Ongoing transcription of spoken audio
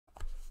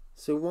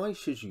So why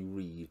should you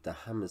read the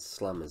Hammers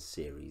Slammers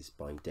series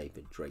by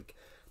David Drake?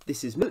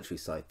 This is military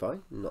sci-fi,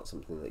 not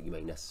something that you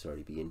may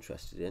necessarily be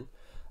interested in.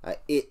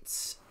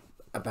 It's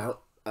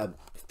about a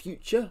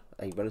future,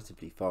 a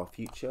relatively far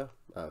future,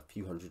 a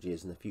few hundred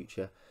years in the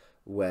future,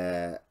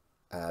 where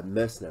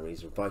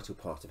mercenaries are a vital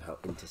part of how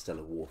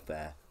interstellar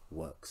warfare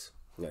works.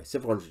 You know,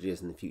 several hundred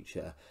years in the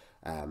future,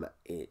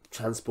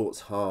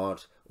 transport's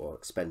hard or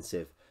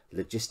expensive.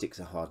 Logistics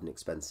are hard and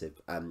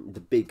expensive. The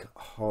big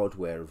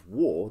hardware of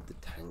war, the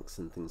tanks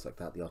and things like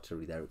that, the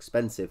artillery, they're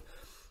expensive.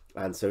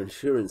 And so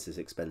insurance is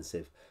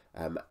expensive.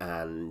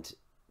 And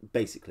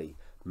basically,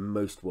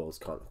 most worlds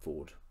can't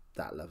afford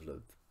that level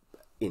of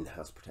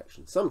in-house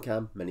protection. Some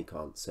can, many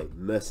can't. So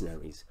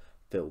mercenaries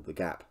fill the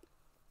gap.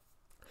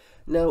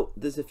 Now,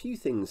 there's a few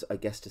things, I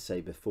guess, to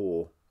say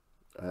before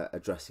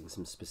addressing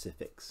some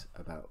specifics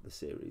about the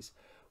series.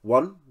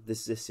 One,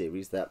 this is a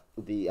series that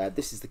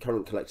this is the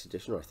current collected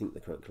edition, or I think the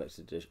current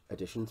collected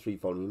edition, 3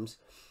 volumes.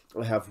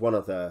 I have one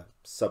other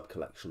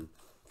sub-collection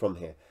from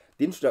here.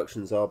 The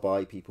introductions are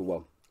by people,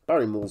 well,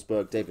 Barry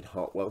Malzberg, David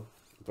Hartwell,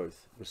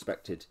 both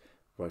respected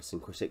writers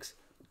and critics,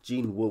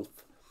 Gene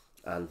Wolfe,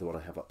 and the one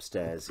I have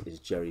upstairs is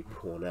Jerry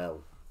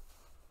Pournelle.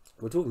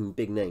 We're talking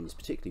big names,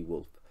 particularly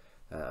Wolfe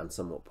and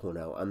somewhat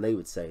Pournelle, and they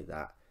would say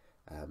that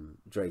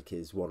Drake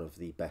is one of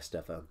the best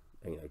ever,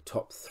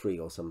 top 3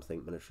 or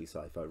something military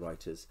sci-fi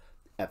writers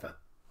ever,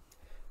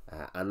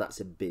 and that's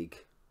a big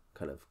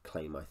kind of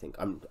claim. I think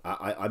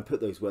I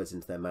put those words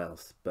into their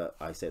mouth, but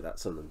I say that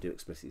some of them do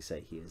explicitly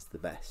say he is the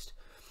best.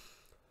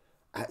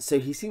 So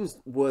he seems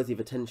worthy of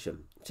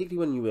attention,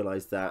 particularly when you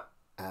realise that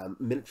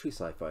military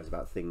sci-fi is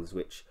about things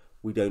which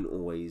we don't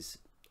always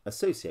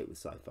associate with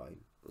sci-fi.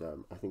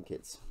 I think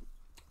it's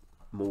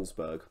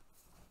Malzberg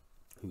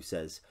who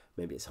says,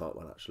 maybe it's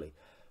Hartwell actually,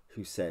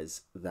 who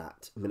says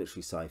that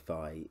military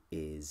sci-fi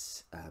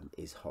is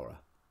horror.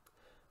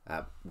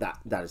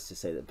 That is to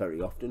say that very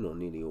often, or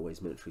nearly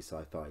always, military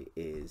sci-fi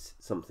is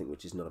something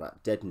which is not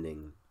about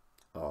deadening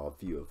our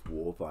view of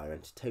war via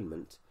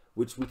entertainment,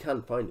 which we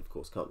can find, of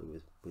course, can't we,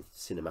 with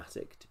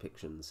cinematic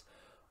depictions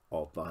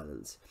of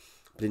violence,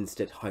 but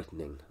instead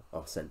heightening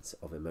our sense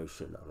of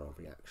emotion and our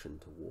reaction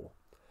to war.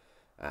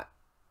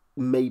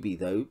 Maybe,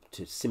 though,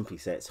 to simply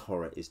say it's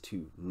horror is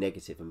too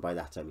negative, and by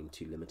that I mean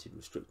too limited,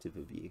 restrictive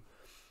a view.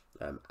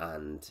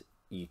 And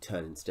you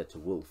turn instead to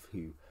Wolfe,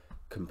 who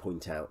can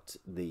point out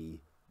the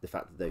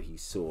fact that though he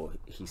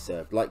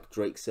served like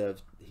Drake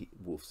served,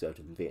 Wolfe served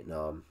in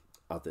Vietnam,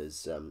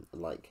 others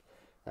like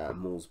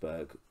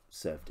Malzberg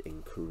served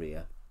in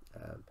Korea.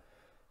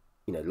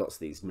 Lots of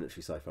these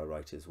military sci-fi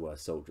writers were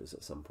soldiers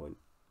at some point.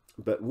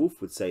 But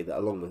Wolfe would say that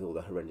along with all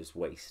the horrendous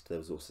waste, there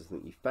was also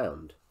something you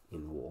found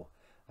in war,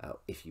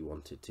 if you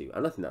wanted to.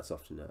 And I think that's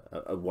often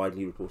a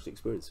widely reported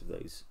experience of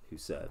those who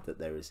serve, that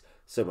there is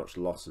so much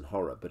loss and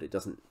horror, but it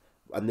doesn't,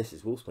 and this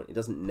is Wolfe's point, it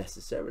doesn't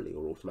necessarily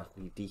or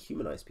automatically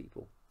dehumanise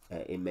people.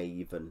 It may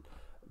even,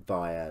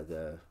 via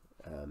the,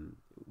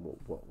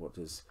 what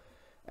does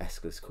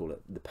Aeschylus call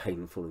it, the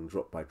pain falling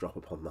drop by drop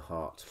upon the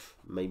heart,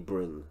 may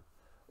bring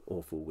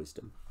awful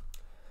wisdom.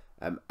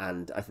 And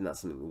I think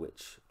that's something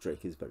which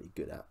Drake is very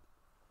good at,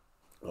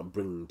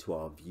 bringing to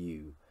our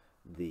view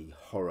the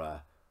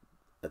horror,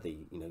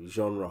 the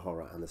genre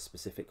horror and the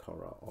specific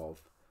horror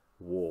of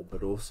war,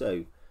 but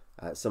also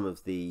some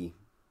of the,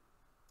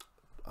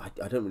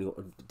 I don't really,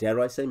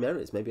 dare I say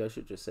merits, maybe I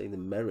should just say the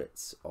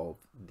merits of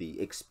the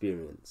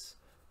experience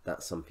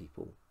that some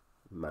people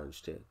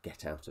manage to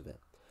get out of it.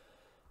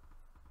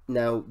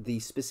 Now, the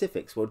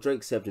specifics, well,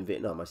 Drake served in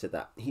Vietnam, I said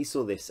that. He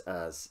saw this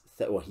as,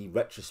 he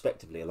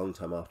retrospectively, a long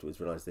time afterwards,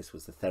 realised this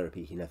was the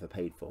therapy he never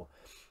paid for.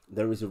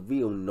 There is a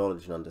real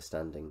knowledge and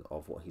understanding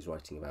of what he's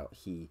writing about.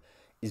 He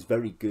is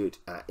very good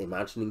at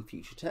imagining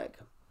future tech,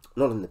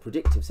 not in the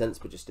predictive sense,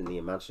 but just in the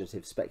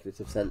imaginative,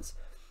 speculative sense.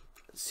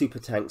 Super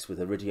tanks with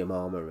iridium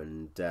armour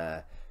and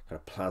kind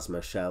of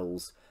plasma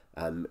shells.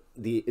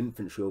 The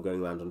infantry all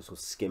going around on sort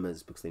of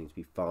skimmers because they need to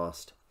be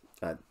fast.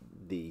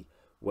 The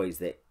ways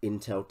that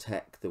intel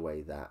tech, the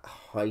way that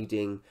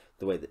hiding,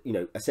 the way that,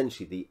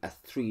 essentially a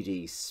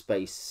 3D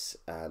space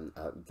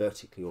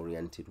vertically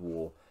oriented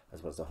war,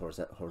 as well as the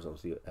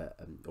horizontally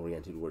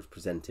oriented war is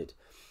presented,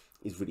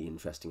 is really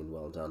interesting and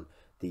well done.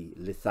 The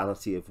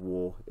lethality of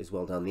war is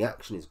well done. The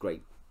action is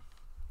great.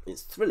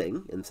 It's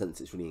thrilling in the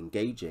sense it's really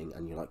engaging,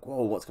 and you're like,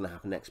 whoa, what's going to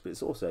happen next? But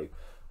it's also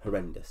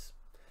horrendous,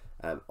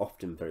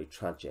 often very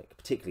tragic,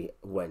 particularly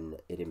when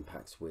it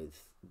impacts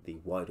with the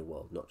wider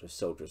world, not just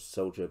soldier to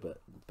soldier, but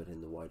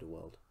in the wider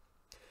world.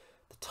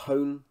 The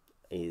tone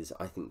is,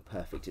 I think,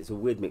 perfect. It's a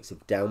weird mix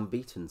of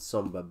downbeat and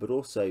somber, but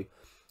also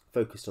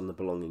focused on the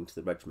belonging to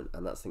the regiment,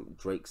 and that's something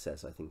Drake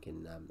says, I think,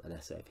 in an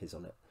essay of his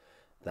on it,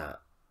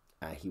 that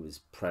he was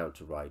proud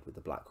to ride with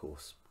the Black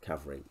Horse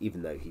Cavalry,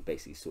 even though he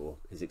basically saw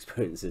his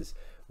experiences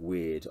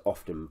weird,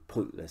 often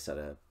pointless at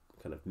a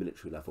kind of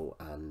military level,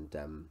 and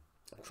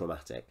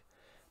traumatic.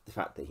 The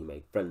fact that he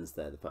made friends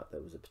there, the fact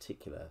there was a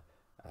particular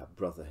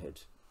brotherhood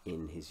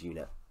in his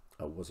unit,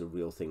 was a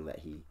real thing that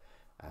he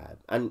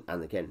and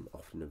again,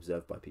 often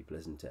observed by people,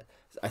 isn't it?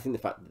 I think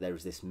the fact that there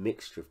is this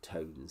mixture of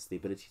tones, the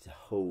ability to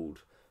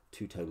hold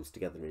two tones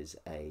together, is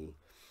a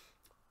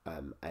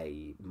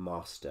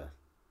master's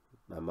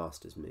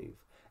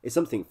move. It's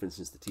something, for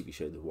instance, the TV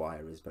show The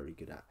Wire is very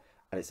good at,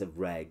 and it's a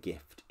rare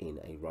gift in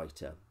a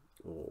writer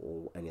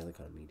or any other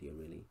kind of media,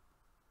 really.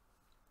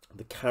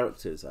 The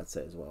characters, I'd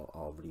say as well,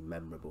 are really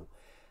memorable.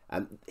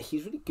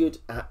 He's really good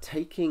at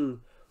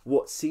taking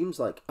what seems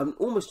like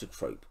almost a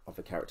trope of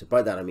a character.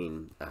 By that I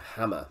mean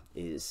Hammer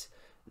is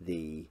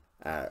the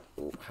how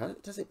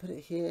does it put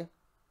it here?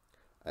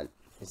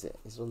 Is it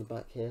on the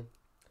back here?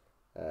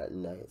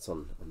 No, it's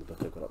on the book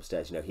I've got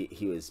upstairs. You know,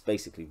 he was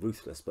basically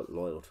ruthless but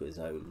loyal to his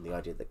own. The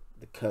idea that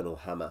the Colonel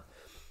Hammer,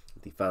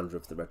 the founder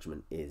of the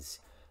regiment, is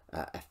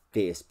a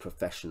fierce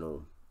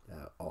professional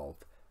of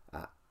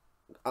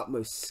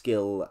utmost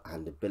skill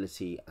and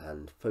ability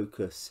and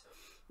focus,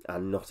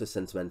 and not a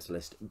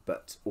sentimentalist,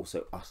 but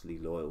also utterly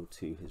loyal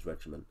to his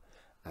regiment.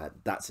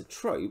 That's a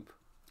trope,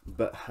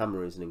 but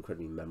Hammer is an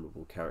incredibly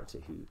memorable character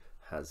who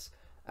has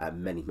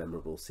many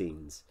memorable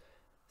scenes.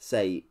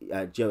 Say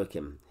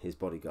Joachim, his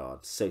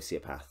bodyguard,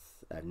 sociopath,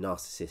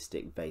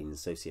 narcissistic, vain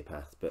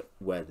sociopath, but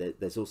where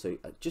there's also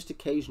just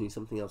occasionally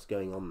something else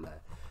going on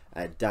there.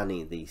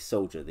 Danny, the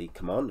soldier, the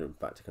commander, in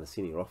fact, a kind of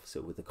senior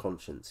officer with a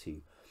conscience,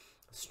 who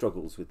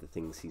struggles with the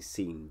things he's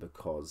seen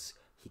because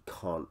he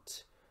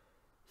can't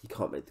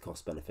make the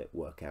cost benefit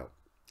work out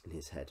in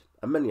his head,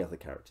 and many other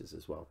characters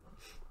as well.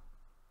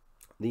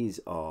 These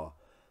are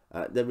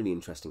they're really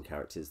interesting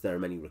characters. There are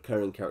many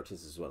recurring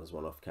characters as well as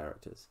one-off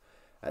characters.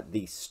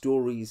 These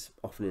stories,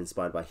 often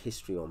inspired by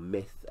history or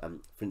myth.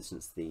 For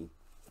instance, the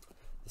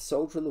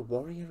Soldier and the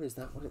Warrior, is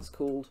that what it's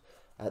called?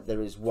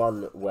 There is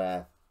one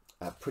where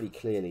pretty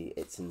clearly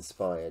it's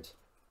inspired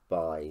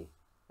by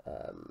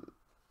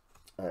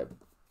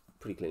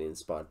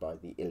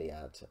the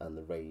Iliad and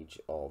the rage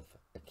of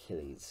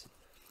Achilles,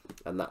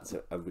 and that's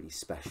a really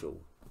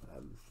special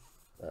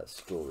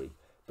story,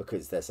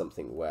 because there's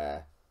something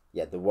where,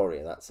 yeah, the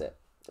warrior, that's it.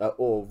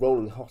 Or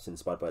Rolling Hot,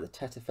 inspired by the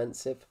Tet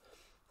Offensive.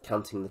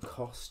 Counting the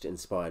Cost,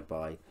 inspired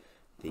by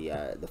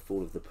the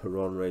fall of the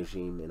Perón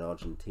regime in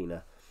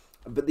Argentina.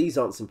 But these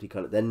aren't simply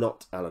they're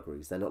not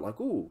allegories. They're not like,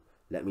 oh,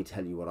 let me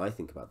tell you what I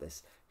think about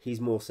this.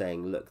 He's more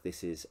saying, look,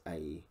 this is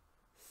a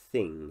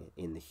thing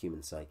in the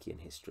human psyche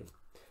and history.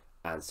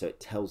 And so it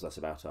tells us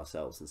about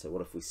ourselves. And so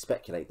what if we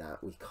speculate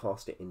that, we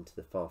cast it into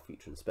the far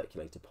future and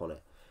speculate upon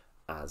it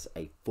as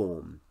a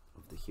form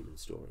of the human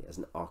story, as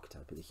an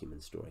archetype of the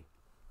human story.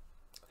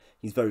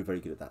 He's very, very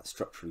good at that.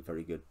 Structurally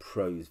very good.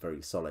 Prose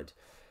very solid.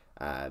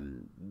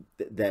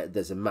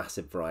 There's a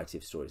massive variety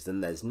of stories.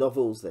 Then there's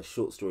novels, there's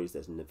short stories,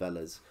 there's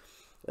novellas.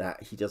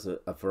 He does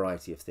a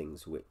variety of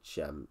things, which,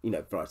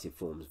 variety of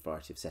forms,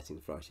 variety of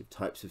settings, variety of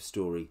types of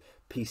story,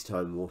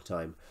 peacetime,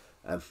 wartime,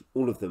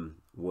 all of them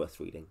worth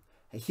reading.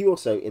 He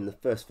also, in the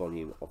first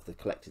volume of the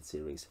collected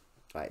series,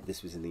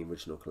 this was in the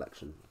original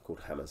collection called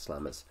Hammer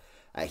Slammers,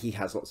 he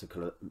has lots of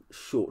kind of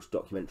short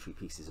documentary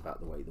pieces about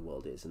the way the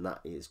world is, and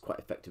that is quite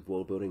effective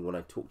world building. When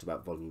I talked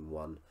about volume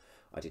 1,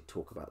 I did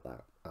talk about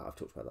that. I've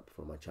talked about that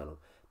before on my channel.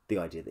 The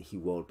idea that he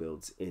world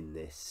builds in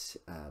this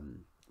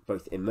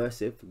both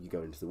immersive, you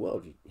go into the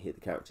world, you hear the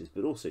characters,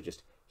 but also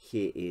just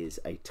here is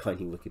a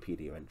tiny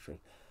Wikipedia entry.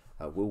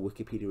 Will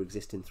Wikipedia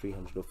exist in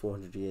 300 or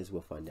 400 years?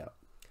 We'll find out.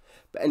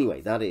 But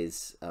anyway, that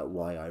is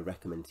why I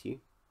recommend to you,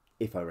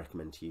 if I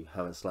recommend to you,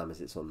 Hammer Slammers.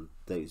 It's on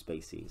those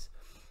bases.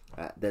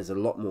 There's a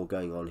lot more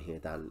going on here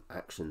than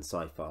action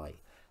sci-fi.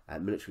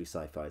 Military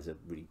sci-fi is a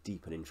really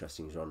deep and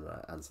interesting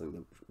genre, and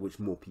something which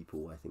more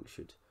people, I think,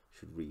 should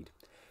read.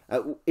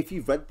 If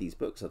you've read these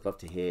books, I'd love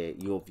to hear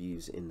your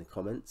views in the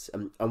comments,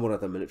 and what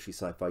other military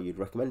sci-fi you'd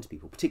recommend to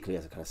people, particularly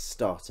as a kind of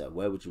starter.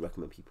 Where would you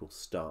recommend people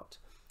start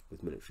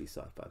with military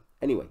sci-fi?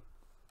 Anyway,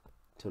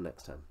 till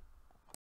next time.